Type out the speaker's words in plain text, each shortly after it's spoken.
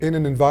In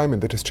an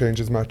environment that has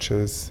changed as much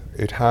as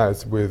it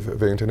has with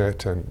the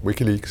internet and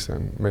WikiLeaks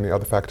and many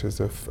other factors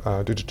of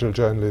digital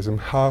journalism,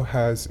 how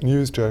has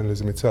news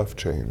journalism itself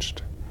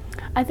changed?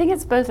 I think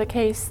it's both a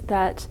case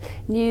that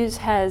news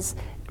has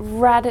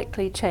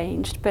radically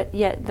changed, but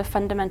yet the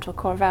fundamental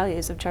core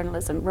values of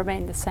journalism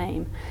remain the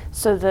same.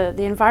 So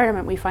the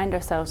environment we find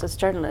ourselves as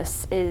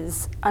journalists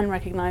is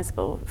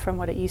unrecognizable from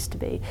what it used to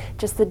be.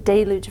 Just the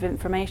deluge of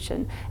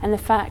information and the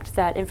fact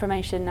that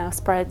information now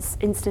spreads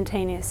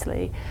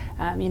instantaneously.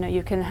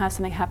 You can have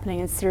something happening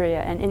in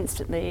Syria and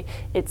instantly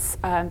it's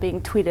being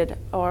tweeted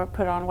or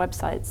put on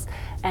websites.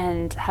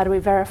 And how do we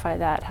verify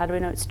that? How do we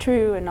know it's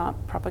true and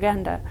not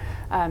propaganda?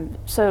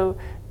 So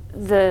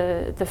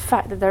the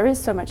fact that there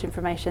is so much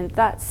information,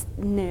 that's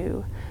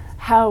new.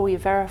 How we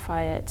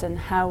verify it and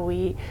how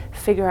we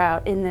figure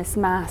out in this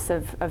mass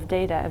of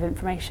data, of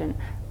information,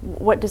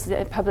 what does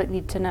the public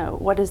need to know?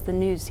 What is the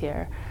news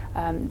here?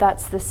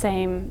 That's the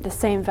same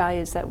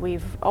values that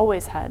we've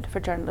always had for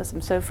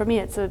journalism. So for me,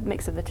 it's a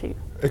mix of the two.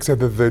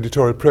 Except that the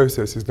editorial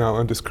process is now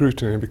under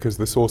scrutiny because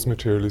the source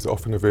material is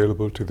often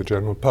available to the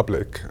general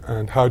public.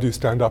 And how do you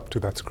stand up to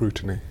that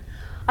scrutiny?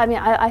 I mean,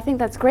 I think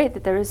that's great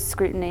that there is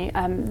scrutiny.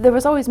 There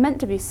was always meant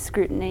to be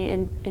scrutiny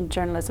in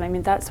journalism. I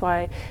mean, that's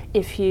why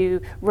if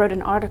you wrote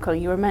an article,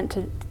 you were meant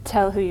to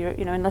tell who you're,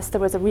 unless there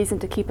was a reason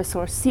to keep a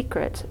source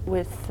secret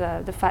with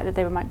the fact that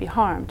they might be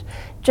harmed.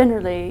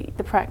 Generally,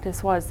 the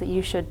practice was that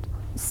you should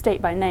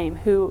state by name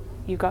who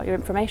you got your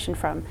information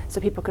from, so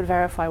people could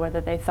verify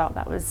whether they thought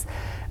that was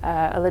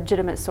a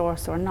legitimate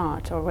source or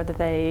not, or whether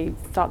they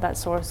thought that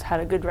source had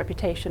a good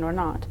reputation or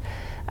not.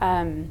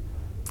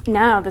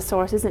 Now the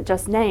source isn't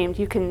just named.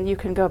 You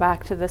can go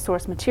back to the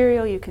source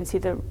material, you can see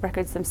the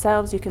records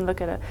themselves, you can look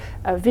at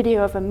a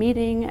video of a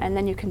meeting, and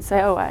then you can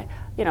say, oh, I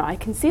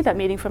can see that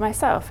meeting for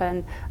myself,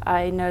 and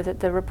I know that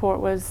the report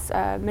was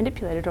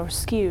manipulated or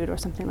skewed or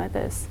something like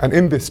this. And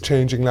in this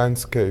changing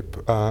landscape,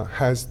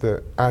 has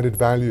the added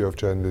value of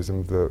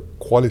journalism, the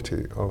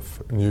quality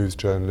of news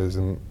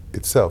journalism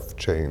itself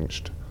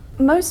changed?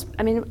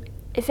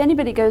 If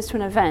anybody goes to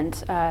an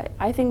event,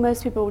 I think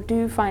most people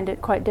do find it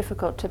quite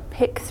difficult to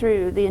pick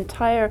through the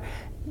entire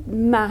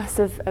mass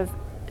of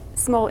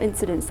small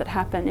incidents that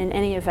happen in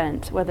any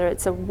event, whether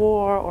it's a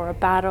war or a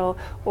battle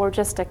or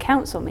just a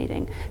council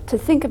meeting, to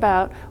think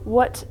about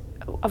what,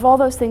 of all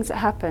those things that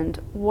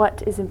happened,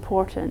 what is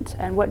important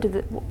and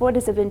what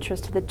is of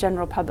interest to the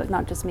general public,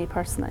 not just me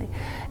personally.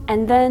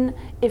 And then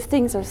if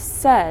things are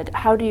said,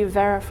 how do you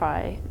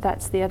verify?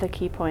 That's the other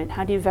key point.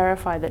 How do you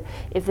verify that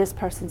if this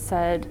person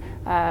said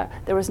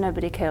there was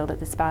nobody killed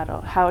at this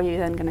battle, how are you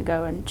then going to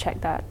go and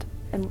check that?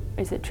 And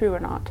is it true or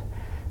not?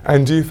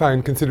 And do you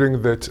find,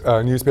 considering that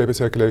newspaper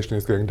circulation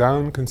is going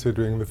down,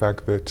 considering the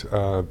fact that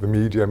the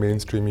media,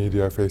 mainstream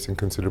media, are facing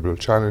considerable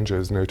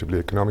challenges, notably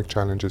economic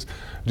challenges,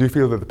 do you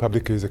feel that the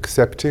public is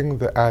accepting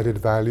the added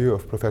value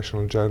of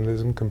professional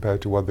journalism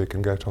compared to what they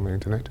can get on the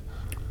internet?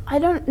 I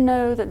don't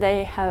know that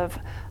they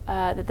have,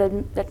 that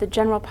the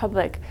general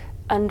public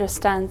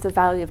understands the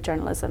value of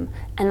journalism,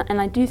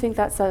 and I do think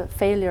that's a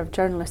failure of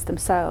journalists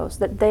themselves,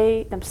 that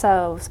they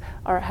themselves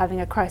are having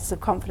a crisis of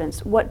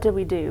confidence. What do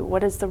we do?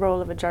 What is the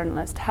role of a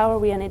journalist? How are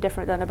we any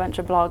different than a bunch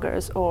of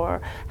bloggers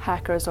or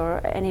hackers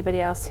or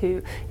anybody else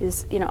who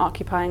is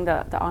occupying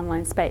the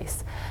online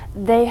space?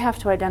 They have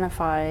to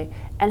identify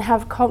and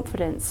have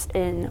confidence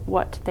in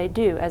what they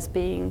do as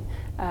being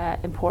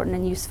important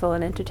and useful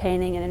and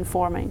entertaining and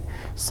informing.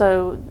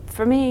 So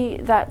for me,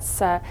 that's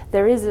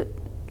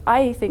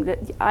I think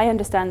that I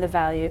understand the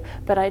value,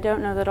 but I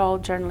don't know that all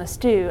journalists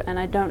do, and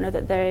I don't know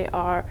that they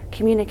are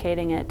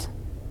communicating it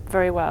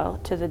very well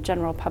to the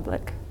general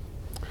public.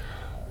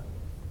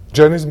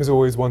 Journalism has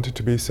always wanted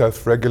to be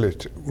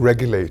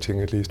self-regulating,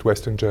 at least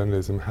Western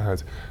journalism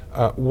has.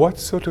 What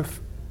sort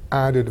of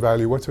added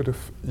value, what sort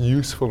of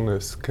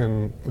usefulness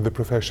can the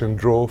profession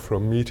draw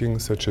from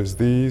meetings such as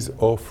these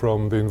or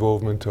from the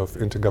involvement of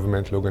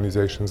intergovernmental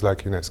organizations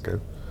like UNESCO?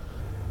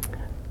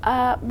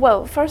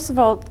 Well, first of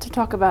all, to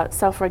talk about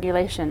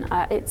self-regulation,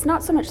 it's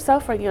not so much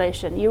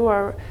self-regulation.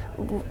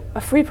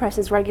 A free press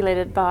is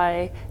regulated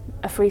by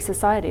a free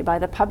society, by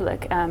the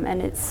public,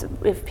 and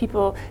if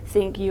people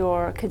think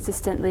you're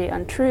consistently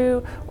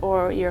untrue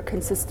or you're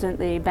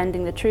consistently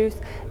bending the truth,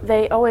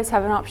 they always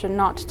have an option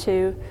not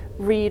to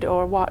read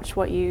or watch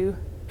what you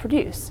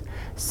produce.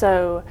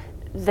 So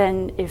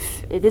then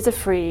if it is a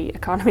free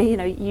economy,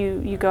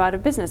 you go out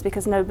of business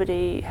because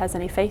nobody has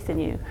any faith in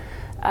you.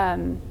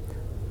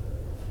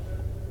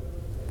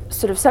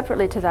 Sort of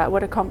separately to that,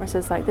 what do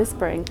conferences like this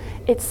bring?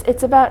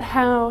 It's about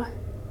how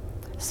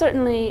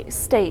certainly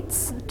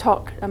states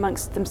talk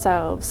amongst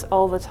themselves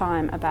all the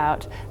time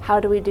about how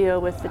do we deal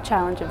with the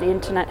challenge of the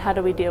internet, how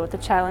do we deal with the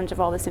challenge of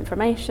all this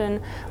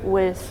information,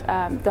 with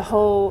the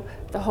whole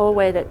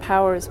way that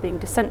power is being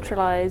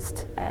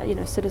decentralized.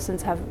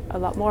 Citizens have a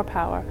lot more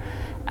power.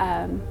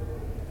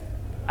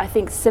 I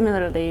think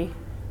similarly,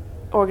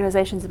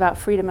 organizations about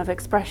freedom of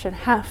expression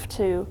have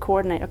to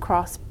coordinate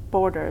across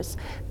borders,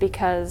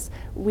 because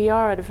we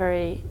are at a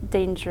very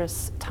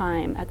dangerous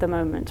time at the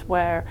moment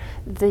where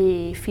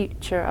the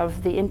future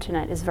of the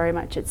internet is very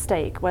much at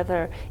stake,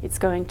 whether it's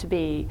going to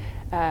be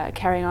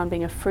carrying on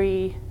being a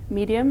free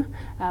medium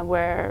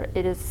where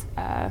it is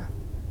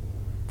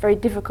very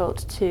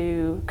difficult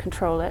to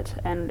control it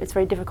and it's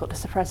very difficult to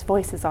suppress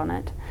voices on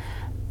it,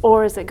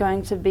 or is it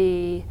going to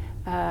be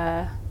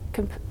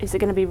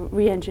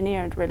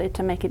re-engineered really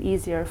to make it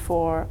easier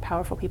for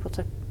powerful people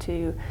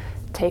to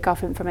take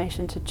off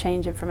information, to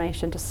change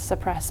information, to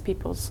suppress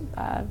people's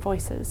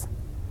voices?